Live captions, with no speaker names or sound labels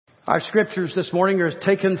Our scriptures this morning are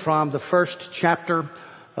taken from the first chapter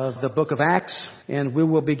of the book of Acts, and we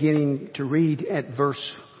will be beginning to read at verse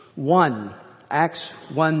 1. Acts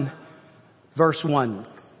 1, verse 1.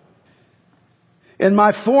 In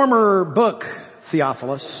my former book,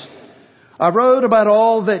 Theophilus, I wrote about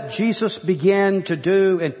all that Jesus began to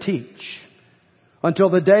do and teach until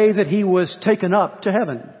the day that he was taken up to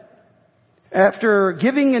heaven, after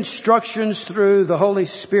giving instructions through the Holy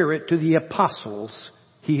Spirit to the apostles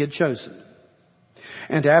he had chosen.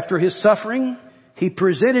 And after his suffering, he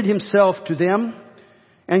presented himself to them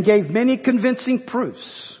and gave many convincing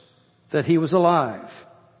proofs that he was alive.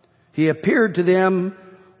 He appeared to them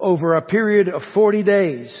over a period of 40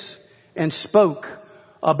 days and spoke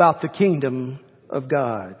about the kingdom of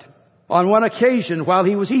God. On one occasion, while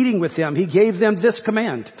he was eating with them, he gave them this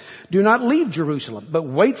command: do not leave Jerusalem, but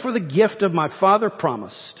wait for the gift of my Father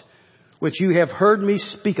promised, which you have heard me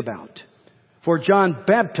speak about. For John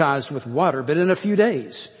baptized with water, but in a few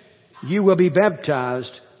days you will be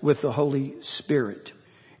baptized with the Holy Spirit.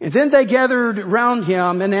 And then they gathered round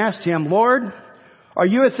him and asked him, Lord, are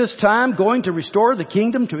you at this time going to restore the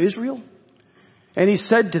kingdom to Israel? And he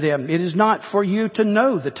said to them, it is not for you to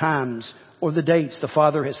know the times or the dates the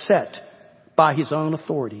Father has set by his own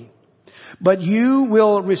authority, but you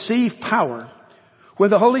will receive power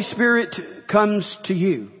when the Holy Spirit comes to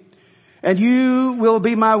you. And you will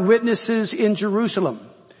be my witnesses in Jerusalem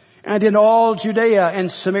and in all Judea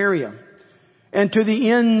and Samaria and to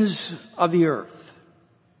the ends of the earth.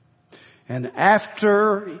 And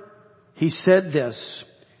after he said this,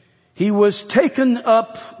 he was taken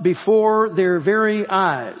up before their very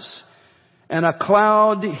eyes, and a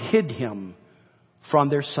cloud hid him from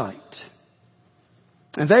their sight.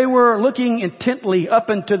 And they were looking intently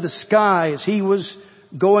up into the sky as he was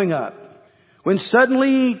going up, when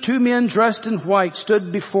suddenly 2 men dressed in white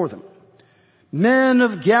stood before them. Men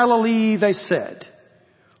of Galilee, they said,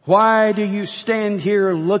 why do you stand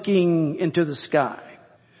here looking into the sky?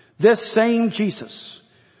 This same Jesus,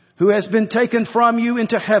 who has been taken from you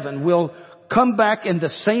into heaven, will come back in the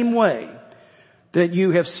same way that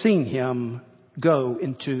you have seen him go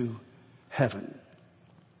into heaven.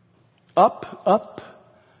 Up, up,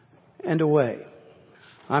 and away.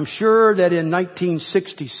 I'm sure that in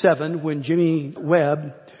 1967, when Jimmy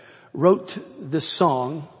Webb wrote this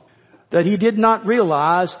song, that he did not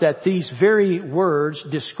realize that these very words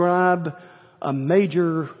describe a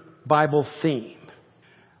major Bible theme.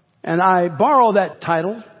 And I borrow that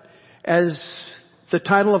title as the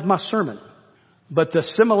title of my sermon. But the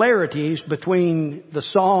similarities between the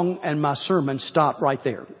song and my sermon stop right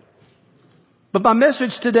there. But my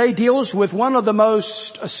message today deals with one of the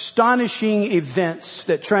most astonishing events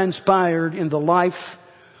that transpired in the life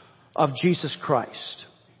of Jesus Christ.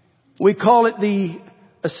 We call it the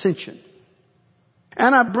Ascension.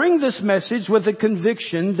 And I bring this message with the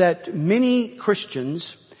conviction that many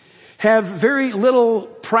Christians have very little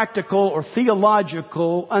practical or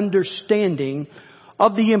theological understanding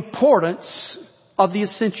of the importance of the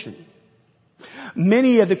Ascension.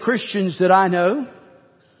 Many of the Christians that I know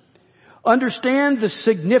understand the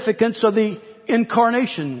significance of the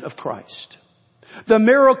incarnation of Christ, the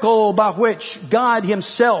miracle by which God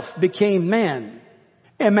himself became man,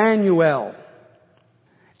 Emmanuel.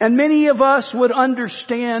 And many of us would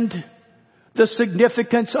understand the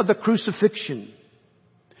significance of the crucifixion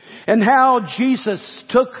and how Jesus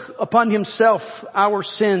took upon himself our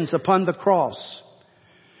sins upon the cross.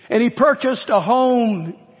 And he purchased a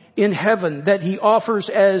home in heaven that he offers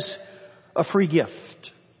as a free gift.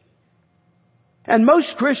 And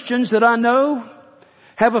most Christians that I know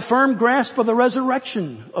have a firm grasp of the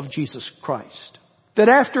resurrection of Jesus Christ. That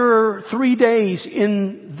after 3 days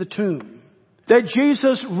in the tomb, that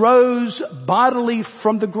Jesus rose bodily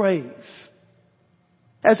from the grave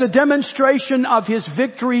as a demonstration of his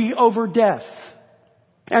victory over death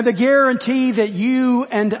and the guarantee that you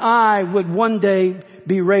and I would one day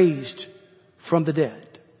be raised from the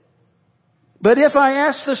dead. But if I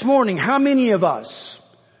ask this morning, how many of us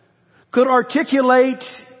could articulate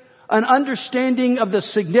an understanding of the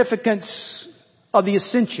significance of the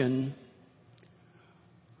Ascension?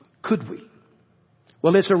 Could we?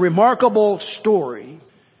 Well, it's a remarkable story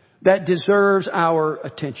that deserves our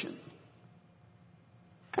attention.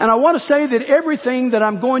 And I want to say that everything that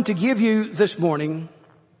I'm going to give you this morning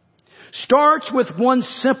starts with one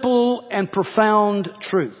simple and profound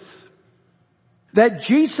truth. That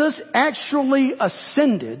Jesus actually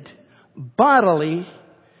ascended bodily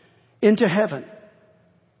into heaven.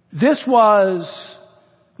 This was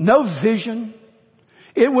no vision.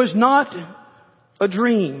 It was not a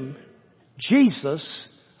dream. Jesus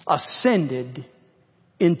ascended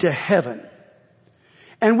into heaven.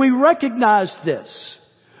 And we recognize this,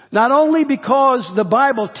 not only because the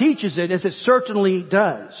Bible teaches it, as it certainly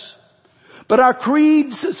does, but our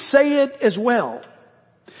creeds say it as well,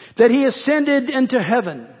 that He ascended into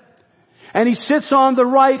heaven and He sits on the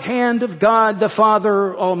right hand of God the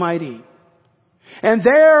Father Almighty. And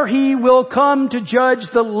there He will come to judge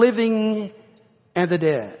the living and the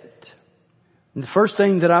dead. And the first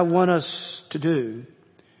thing that I want us to do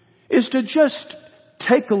is to just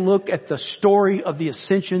take a look at the story of the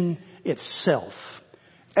ascension itself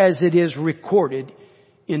as it is recorded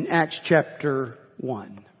in Acts chapter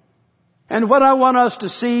 1. And what I want us to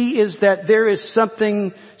see is that there is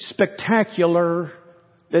something spectacular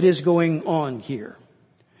that is going on here.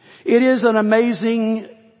 It is an amazing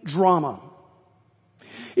drama.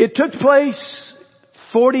 It took place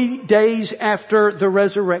 40 days after the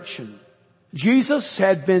resurrection. Jesus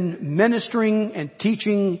had been ministering and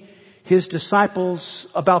teaching His disciples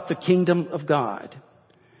about the kingdom of God.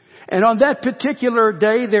 And on that particular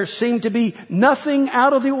day, there seemed to be nothing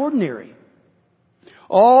out of the ordinary.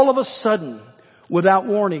 All of a sudden, without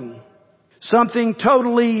warning, something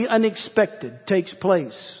totally unexpected takes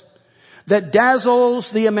place that dazzles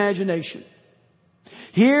the imagination.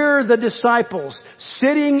 Here the disciples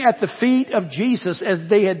sitting at the feet of Jesus as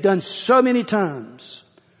they had done so many times.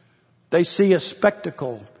 They see a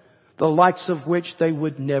spectacle, the likes of which they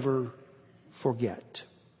would never forget.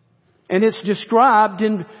 And it's described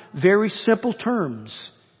in very simple terms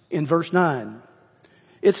in verse 9.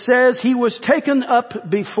 It says, He was taken up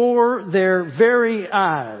before their very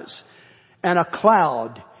eyes, and a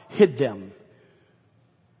cloud hid Him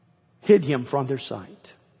from their sight.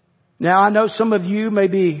 Now, I know some of you may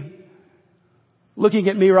be looking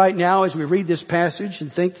at me right now as we read this passage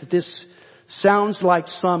and think that this sounds like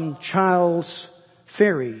some child's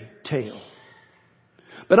fairy tale.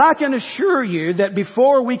 But I can assure you that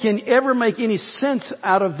before we can ever make any sense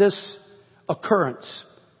out of this occurrence,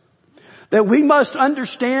 that we must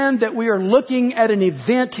understand that we are looking at an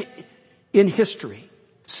event in history.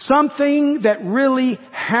 Something that really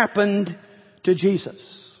happened to Jesus.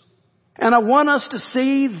 And I want us to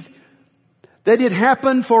see that it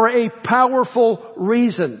happened for a powerful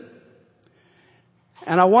reason.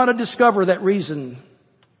 And I want to discover that reason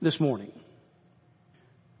this morning.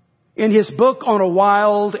 In his book On a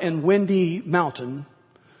Wild and Windy Mountain,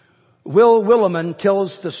 Will Willimon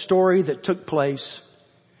tells the story that took place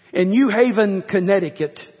in New Haven,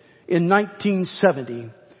 Connecticut in 1970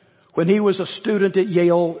 when he was a student at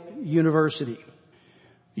Yale University.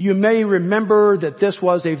 You may remember that this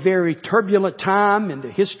was a very turbulent time in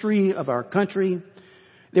the history of our country.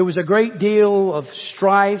 There was a great deal of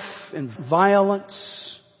strife and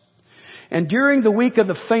violence. And during the week of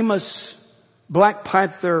the famous Black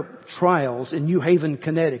Panther trials in New Haven,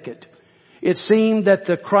 Connecticut, it seemed that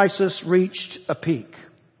the crisis reached a peak.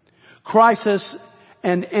 Crisis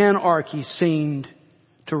and anarchy seemed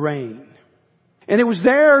to reign. And it was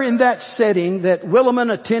there in that setting that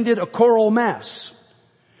Willimon attended a choral mass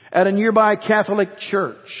at a nearby Catholic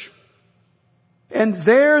church. And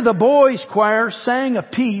there the boys' choir sang a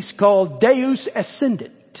piece called Deus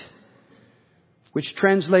Ascendit, which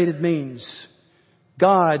translated means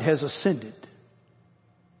God has ascended.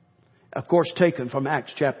 Of course, taken from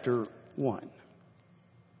Acts chapter 1.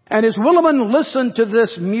 And as Willimon listened to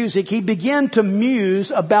this music, he began to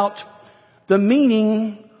muse about the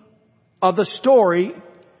meaning of the story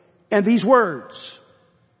and these words.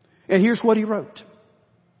 And here's what he wrote.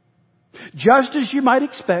 Just as you might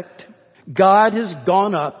expect, God has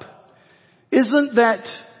gone up. Isn't that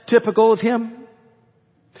typical of Him?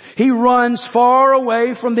 He runs far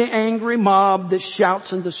away from the angry mob that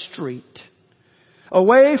shouts in the street.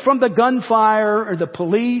 Away from the gunfire or the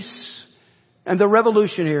police and the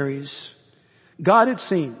revolutionaries. God, it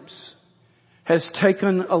seems, has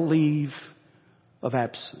taken a leave of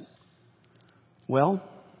absence. Well,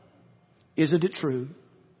 isn't it true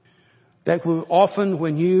that often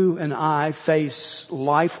when you and I face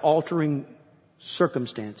life-altering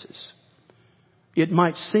circumstances, it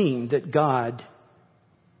might seem that God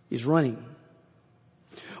is running.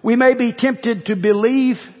 We may be tempted to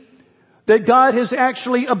believe that God has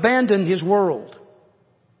actually abandoned His world.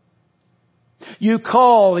 You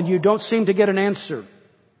call and you don't seem to get an answer.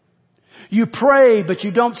 You pray, but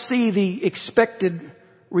you don't see the expected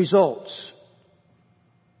results.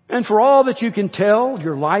 And for all that you can tell,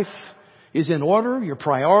 your life is in order, your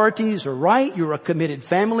priorities are right, you're a committed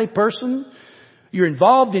family person, you're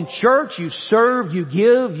involved in church, you serve, you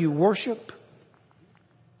give, you worship.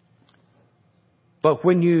 But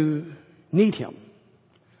when you need Him,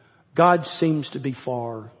 God seems to be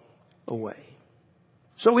far away.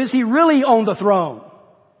 So is He really on the throne?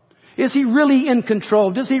 Is He really in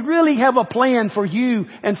control? Does He really have a plan for you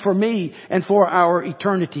and for me and for our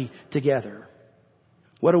eternity together?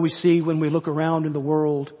 What do we see when we look around in the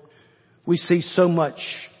world? We see so much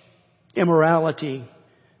immorality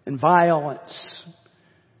and violence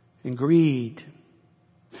and greed.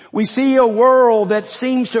 We see a world that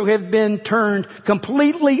seems to have been turned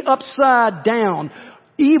completely upside down.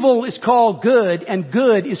 Evil is called good and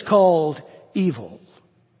good is called evil.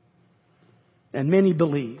 And many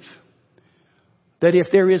believe that if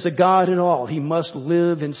there is a God at all, He must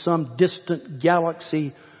live in some distant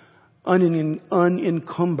galaxy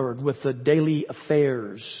unencumbered with the daily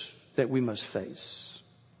affairs that we must face.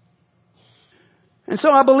 And so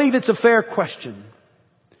I believe it's a fair question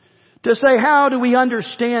to say, how do we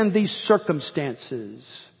understand these circumstances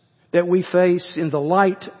that we face in the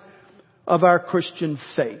light of our Christian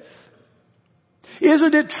faith?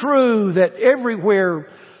 Isn't it true that everywhere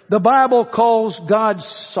the Bible calls God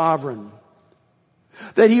sovereign?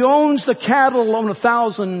 That He owns the cattle on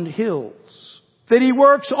 1,000 hills? That He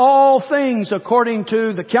works all things according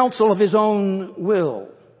to the counsel of His own will?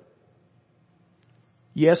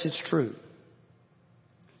 Yes, it's true.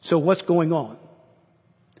 So what's going on?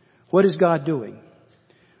 What is God doing?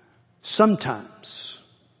 Sometimes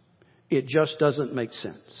it just doesn't make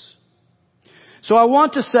sense. So I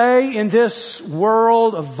want to say, in this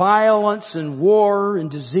world of violence and war and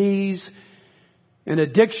disease and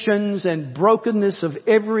addictions and brokenness of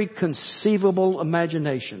every conceivable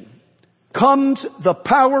imagination, comes the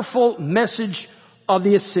powerful message of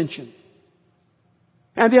the Ascension.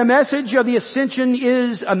 And the message of the Ascension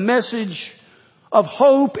is a message of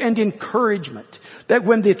hope and encouragement, that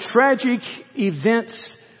when the tragic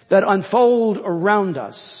events that unfold around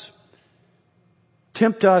us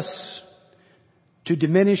tempt us to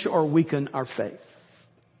diminish or weaken our faith.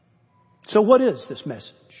 So what is this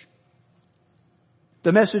message?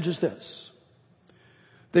 The message is this: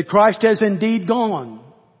 that Christ has indeed gone,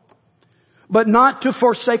 but not to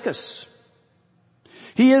forsake us.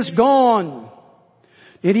 He is gone,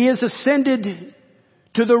 and He has ascended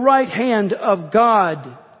to the right hand of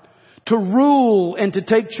God to rule and to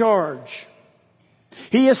take charge.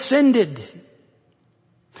 He ascended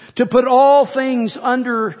to put all things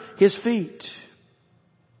under His feet.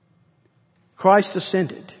 Christ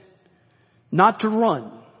ascended not to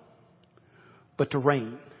run, but to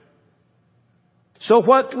reign. So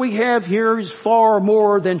what we have here is far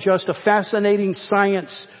more than just a fascinating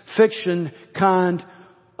science fiction kind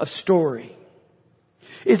of story.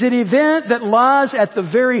 Is an event that lies at the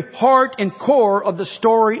very heart and core of the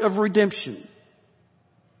story of redemption.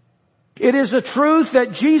 It is the truth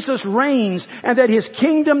that Jesus reigns and that His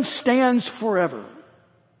kingdom stands forever.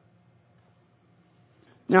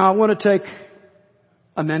 Now I want to take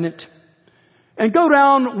a minute and go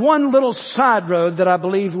down one little side road that I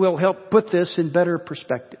believe will help put this in better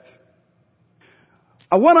perspective.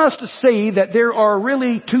 I want us to see that there are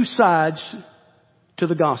really two sides to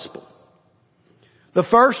the gospel. The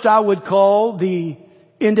first I would call the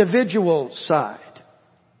individual side.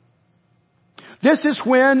 This is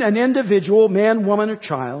when an individual, man, woman, or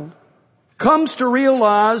child, comes to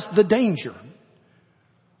realize the danger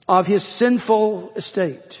of his sinful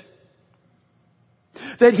estate.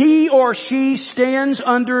 That he or she stands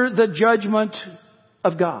under the judgment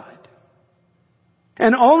of God.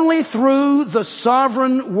 And only through the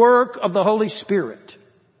sovereign work of the Holy Spirit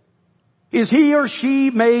is he or she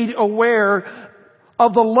made aware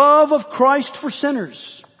of the love of Christ for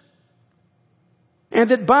sinners. And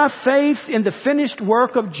that by faith in the finished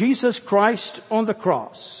work of Jesus Christ on the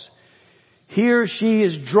cross, he or she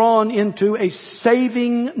is drawn into a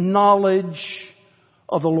saving knowledge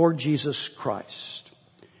of the Lord Jesus Christ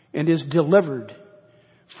and is delivered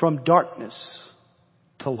from darkness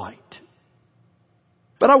to light.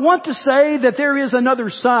 But I want to say that there is another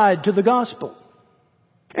side to the gospel.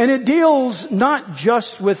 And it deals not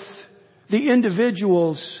just with the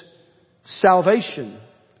individual's salvation,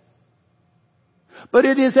 but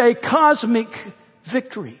it is a cosmic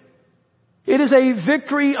victory. It is a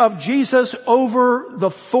victory of Jesus over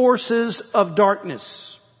the forces of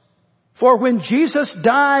darkness. For when Jesus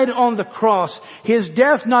died on the cross, His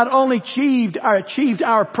death not only achieved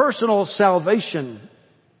our personal salvation,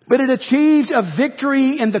 but it achieved a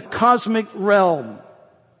victory in the cosmic realm.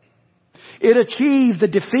 It achieved the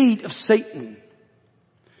defeat of Satan.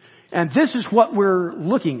 And this is what we're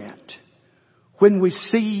looking at when we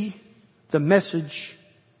see the message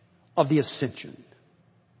of the Ascension.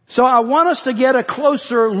 So I want us to get a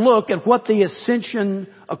closer look at what the Ascension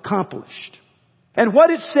accomplished and what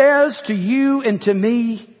it says to you and to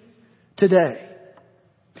me today.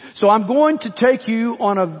 So I'm going to take you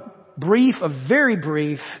on a very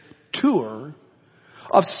brief tour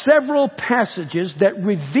of several passages that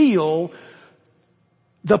reveal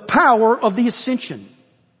the power of the ascension.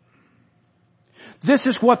 This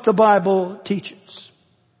is what the Bible teaches.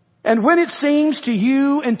 And when it seems to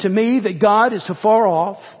you and to me that God is so far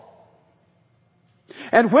off,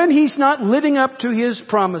 and when He's not living up to His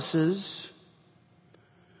promises,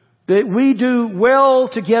 that we do well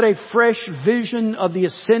to get a fresh vision of the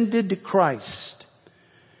ascended Christ.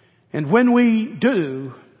 And when we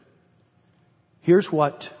do, here's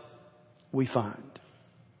what we find.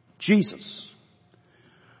 Jesus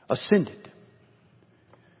ascended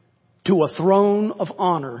to a throne of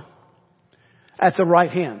honor at the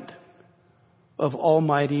right hand of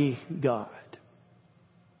Almighty God.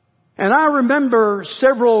 And I remember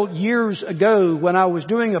several years ago when I was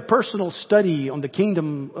doing a personal study on the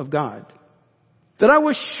kingdom of God, that I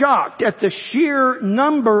was shocked at the sheer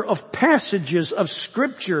number of passages of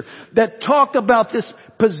Scripture that talk about this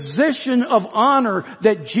position of honor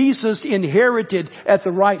that Jesus inherited at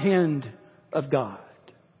the right hand of God.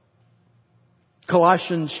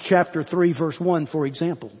 Colossians chapter 3 verse 1, for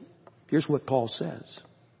example. Here's what Paul says.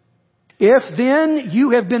 If then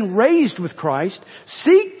you have been raised with Christ,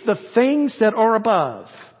 seek the things that are above,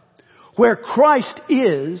 where Christ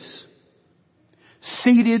is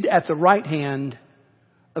seated at the right hand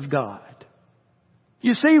of God.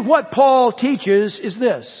 You see, what Paul teaches is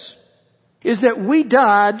this, is that we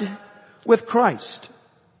died with Christ.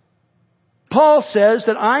 Paul says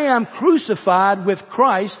that I am crucified with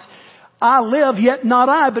Christ. I live, yet not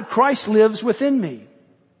I, but Christ lives within me.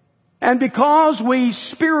 And because we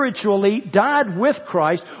spiritually died with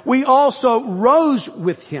Christ, we also rose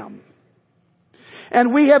with Him.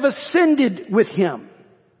 And we have ascended with Him.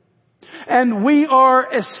 And we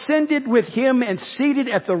are ascended with Him and seated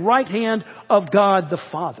at the right hand of God the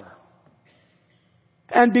Father.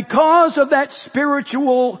 And because of that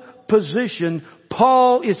spiritual position,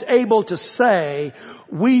 Paul is able to say,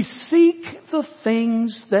 we seek the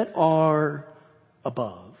things that are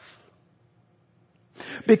above.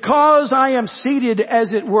 Because I am seated,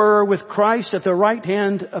 as it were, with Christ at the right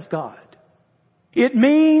hand of God. It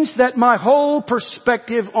means that my whole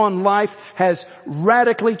perspective on life has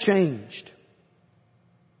radically changed.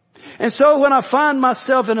 And so when I find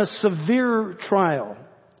myself in a severe trial,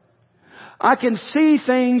 I can see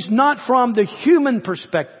things not from the human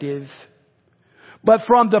perspective, but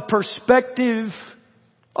from the perspective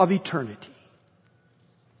of eternity.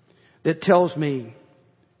 That tells me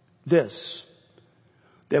this,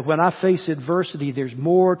 that when I face adversity, there's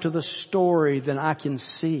more to the story than I can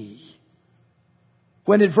see.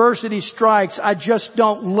 When adversity strikes, I just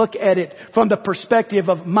don't look at it from the perspective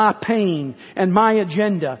of my pain and my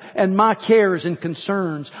agenda and my cares and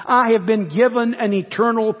concerns. I have been given an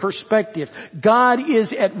eternal perspective. God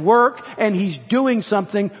is at work and He's doing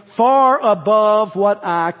something far above what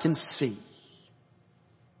I can see.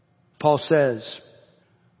 Paul says,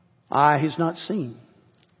 eye has not seen,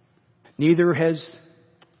 neither has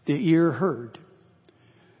the ear heard,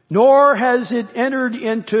 nor has it entered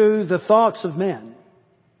into the thoughts of men,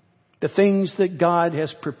 the things that God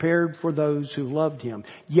has prepared for those who loved Him.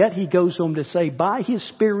 Yet He goes on to say, by His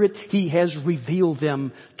Spirit He has revealed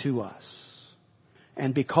them to us.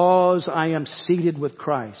 And because I am seated with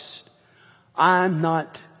Christ, I'm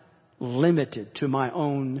not limited to my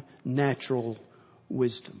own natural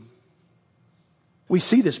wisdom. We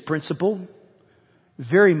see this principle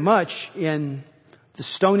very much in the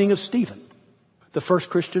stoning of Stephen, the first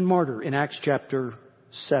Christian martyr, in Acts chapter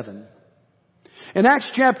 7. In Acts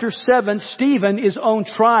chapter 7, Stephen is on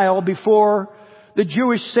trial before the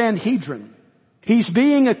Jewish Sanhedrin. He's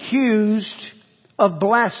being accused of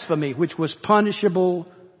blasphemy, which was punishable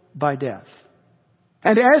by death.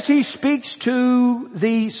 And as he speaks to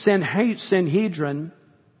the Sanhedrin,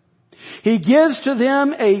 he gives to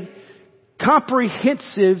them a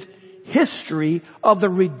comprehensive history of the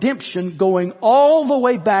redemption going all the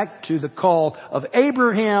way back to the call of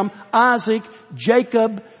Abraham, Isaac,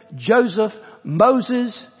 Jacob, Joseph,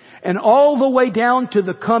 Moses, and all the way down to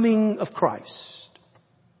the coming of Christ.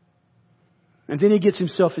 And then he gets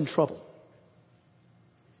himself in trouble.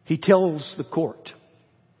 He tells the court,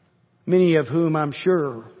 many of whom I'm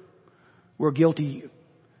sure were guilty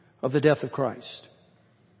of the death of Christ.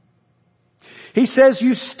 He says,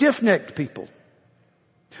 you stiff-necked people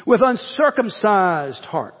with uncircumcised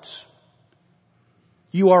hearts,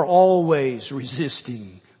 you are always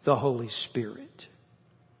resisting the Holy Spirit.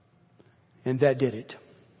 And that did it.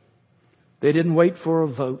 They didn't wait for a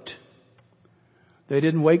vote. They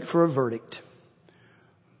didn't wait for a verdict.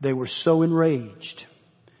 They were so enraged,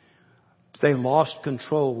 they lost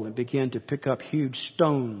control and began to pick up huge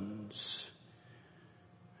stones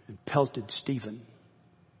and pelted Stephen.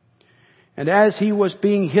 And as he was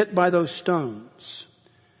being hit by those stones,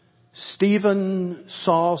 Stephen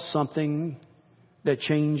saw something that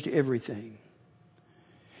changed everything.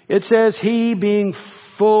 It says, he, being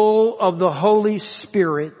full of the Holy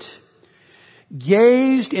Spirit,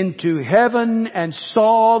 gazed into heaven and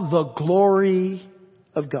saw the glory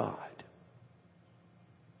of God.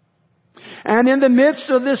 And in the midst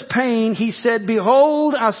of this pain, he said,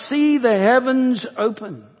 behold, I see the heavens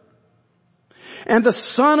open, and the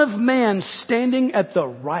Son of Man standing at the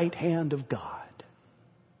right hand of God.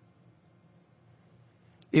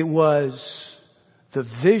 It was the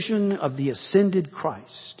vision of the ascended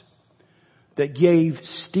Christ that gave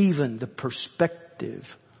Stephen the perspective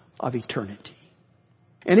of eternity.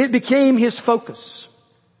 And it became his focus.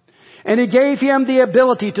 And it gave him the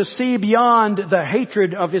ability to see beyond the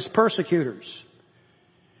hatred of his persecutors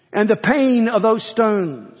and the pain of those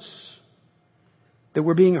stones that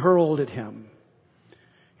were being hurled at him.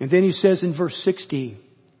 And then he says in verse 60,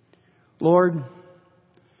 Lord,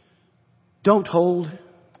 don't hold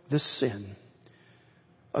this sin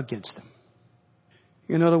against them.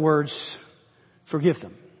 In other words, forgive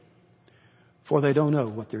them, for they don't know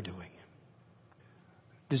what they're doing.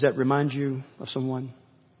 Does that remind you of someone?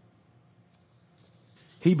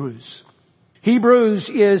 Hebrews. Hebrews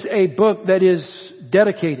is a book that is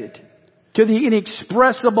dedicated to the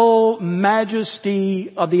inexpressible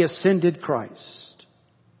majesty of the ascended Christ.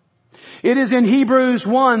 It is in Hebrews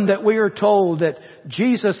 1 that we are told that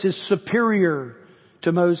Jesus is superior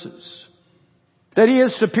to Moses, that he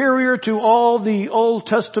is superior to all the Old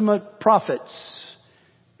Testament prophets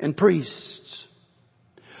and priests.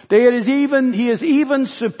 That he is even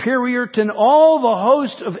superior to all the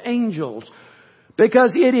host of angels,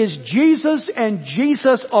 because it is Jesus and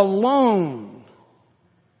Jesus alone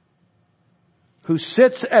who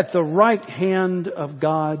sits at the right hand of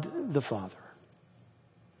God the Father.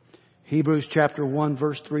 Hebrews chapter 1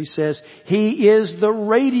 verse 3 says, he is the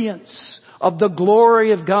radiance of the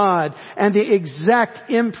glory of God and the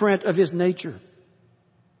exact imprint of his nature.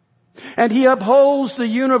 And he upholds the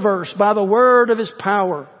universe by the word of his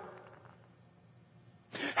power.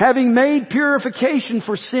 Having made purification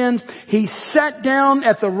for sins, he sat down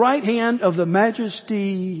at the right hand of the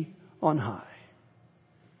Majesty on high.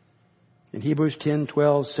 And Hebrews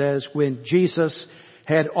 10:12 says, when Jesus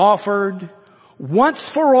had offered once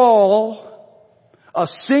for all a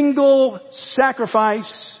single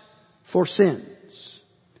sacrifice for sins,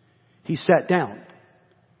 he sat down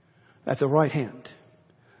at the right hand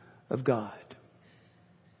of God.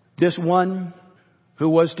 This one who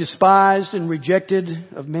was despised and rejected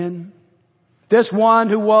of men, this one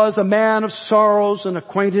who was a man of sorrows and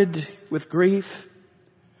acquainted with grief,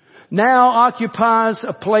 now occupies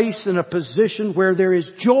a place and a position where there is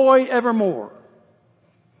joy evermore.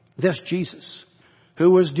 This Jesus, who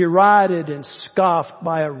was derided and scoffed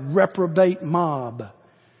by a reprobate mob,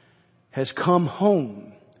 has come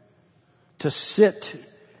home to sit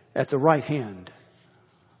at the right hand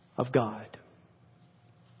of God.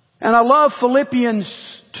 And I love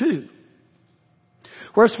Philippians 2,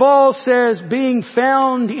 where Paul says, being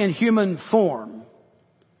found in human form,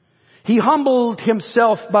 he humbled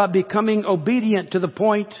himself by becoming obedient to the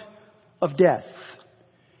point of death,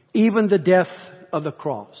 even the death of the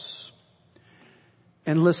cross.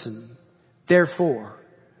 And listen, therefore,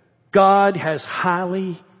 God has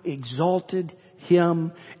highly exalted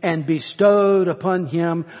him and bestowed upon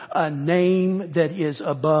him a name that is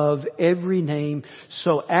above every name.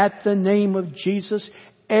 So at the name of Jesus,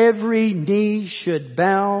 every knee should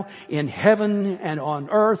bow in heaven and on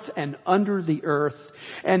earth and under the earth.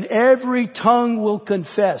 And every tongue will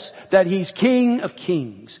confess that he's King of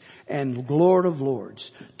kings and Lord of lords,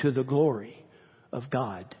 to the glory of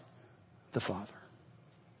God the Father.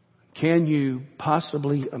 Can you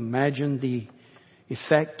possibly imagine the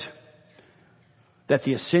effect that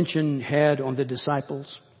the ascension had on the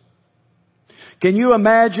disciples? Can you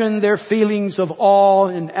imagine their feelings of awe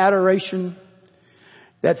and adoration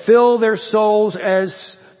that filled their souls as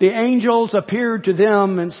the angels appeared to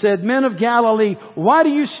them and said, men of Galilee, why do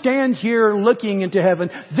you stand here looking into heaven?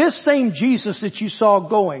 This same Jesus that you saw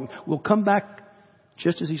going will come back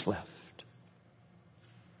just as he's left.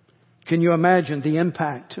 Can you imagine the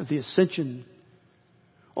impact of the ascension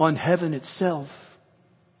on heaven itself?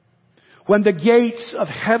 When the gates of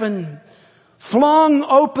heaven flung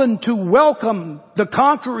open to welcome the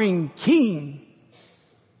conquering King,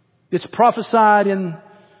 it's prophesied in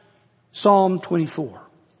Psalm 24.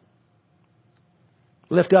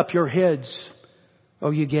 Lift up your heads,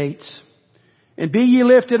 O ye gates, and be ye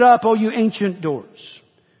lifted up, O you ancient doors,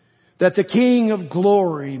 that the King of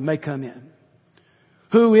glory may come in.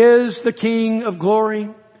 who is the King of glory,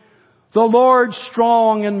 the Lord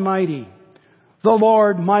strong and mighty, the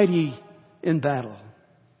Lord mighty in battle.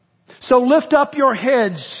 So lift up your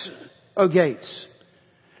heads, O gates,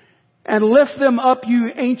 and lift them up, you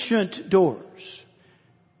ancient doors,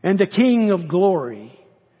 and the King of glory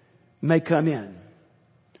may come in.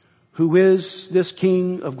 Who is this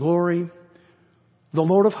King of glory? The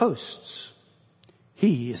Lord of hosts.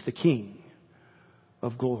 He is the King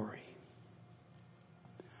of glory.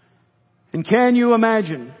 And can you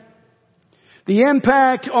imagine the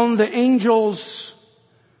impact on the angels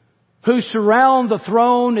who surround the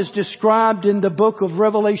throne is described in the book of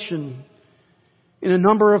Revelation in a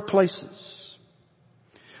number of places.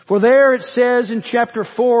 For there it says in chapter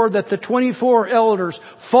 4 that the 24 elders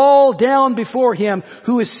fall down before Him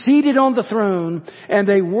who is seated on the throne, and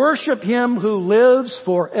they worship Him who lives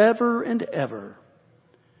forever and ever.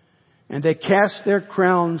 And they cast their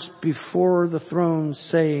crowns before the throne,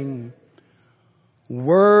 saying,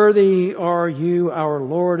 Worthy are you, our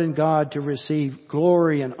Lord and God, to receive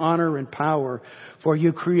glory and honor and power, for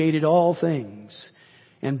you created all things,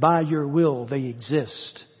 and by your will they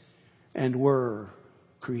exist and were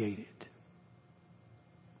created.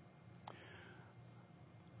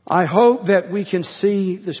 I hope that we can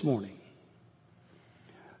see this morning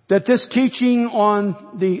that this teaching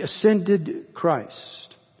on the ascended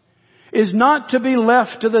Christ is not to be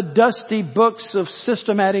left to the dusty books of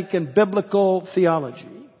systematic and biblical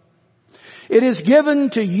theology. It is given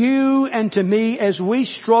to you and to me as we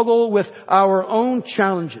struggle with our own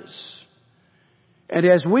challenges and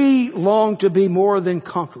as we long to be more than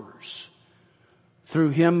conquerors through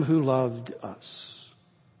Him who loved us.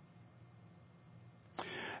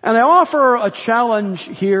 And I offer a challenge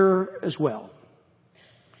here as well.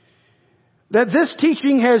 That this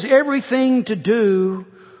teaching has everything to do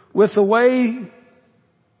with the way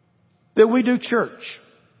that we do church.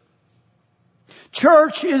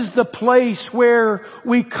 Church is the place where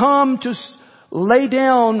we come to lay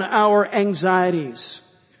down our anxieties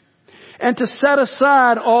and to set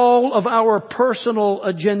aside all of our personal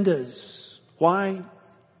agendas. Why?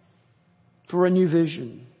 For a new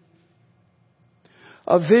vision.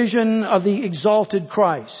 A vision of the exalted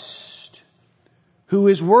Christ, who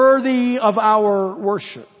is worthy of our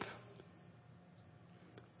worship.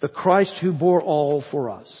 The Christ who bore all for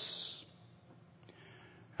us.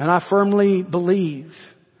 And I firmly believe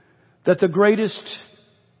that the greatest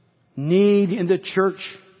need in the church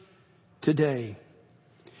today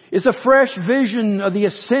is a fresh vision of the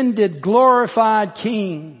ascended, glorified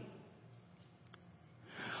King.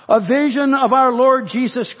 A vision of our Lord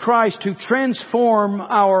Jesus Christ to transform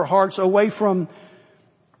our hearts away from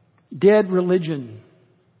dead religion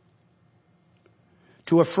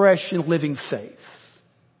to a fresh and living faith.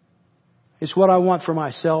 It's what I want for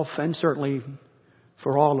myself and certainly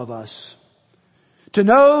for all of us. To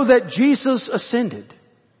know that Jesus ascended,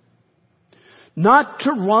 not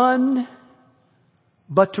to run,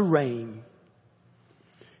 but to reign.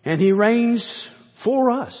 And He reigns for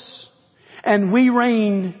us. And we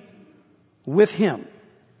reign with Him.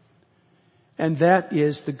 And that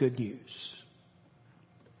is the good news.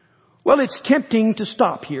 Well, it's tempting to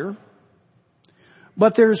stop here.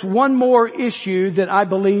 But there's one more issue that I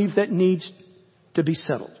believe that needs to be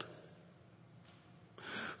settled.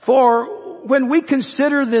 For when we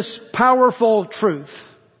consider this powerful truth,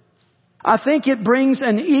 I think it brings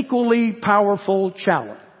an equally powerful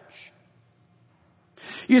challenge.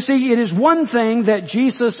 You see, it is one thing that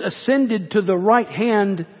Jesus ascended to the right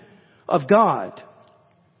hand of God.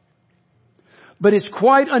 But it's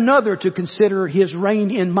quite another to consider His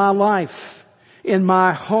reign in my life, in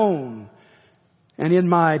my home, and in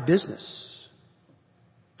my business.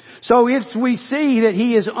 So if we see that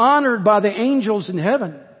He is honored by the angels in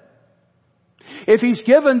heaven, if He's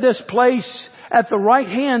given this place at the right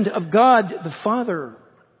hand of God the Father,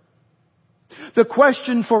 the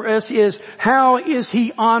question for us is, how is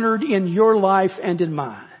He honored in your life and in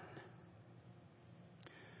mine?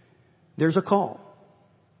 There's a call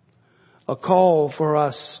for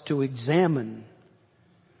us to examine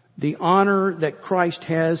the honor that Christ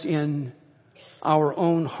has in our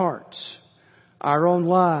own hearts, our own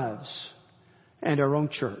lives, and our own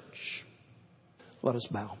church. Let us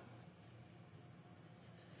bow.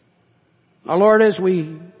 Our Lord, as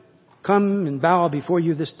we come and bow before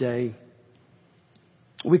You this day,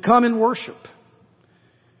 we come in worship.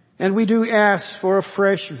 And we do ask for a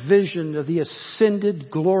fresh vision of the ascended,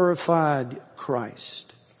 glorified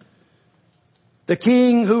Christ. The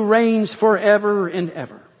King who reigns forever and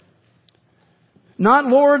ever. Not,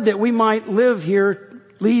 Lord, that we might leave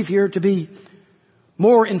here to be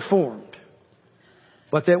more informed,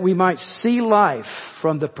 but that we might see life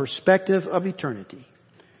from the perspective of eternity.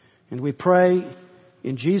 And we pray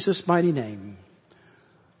in Jesus' mighty name.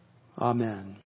 Amen.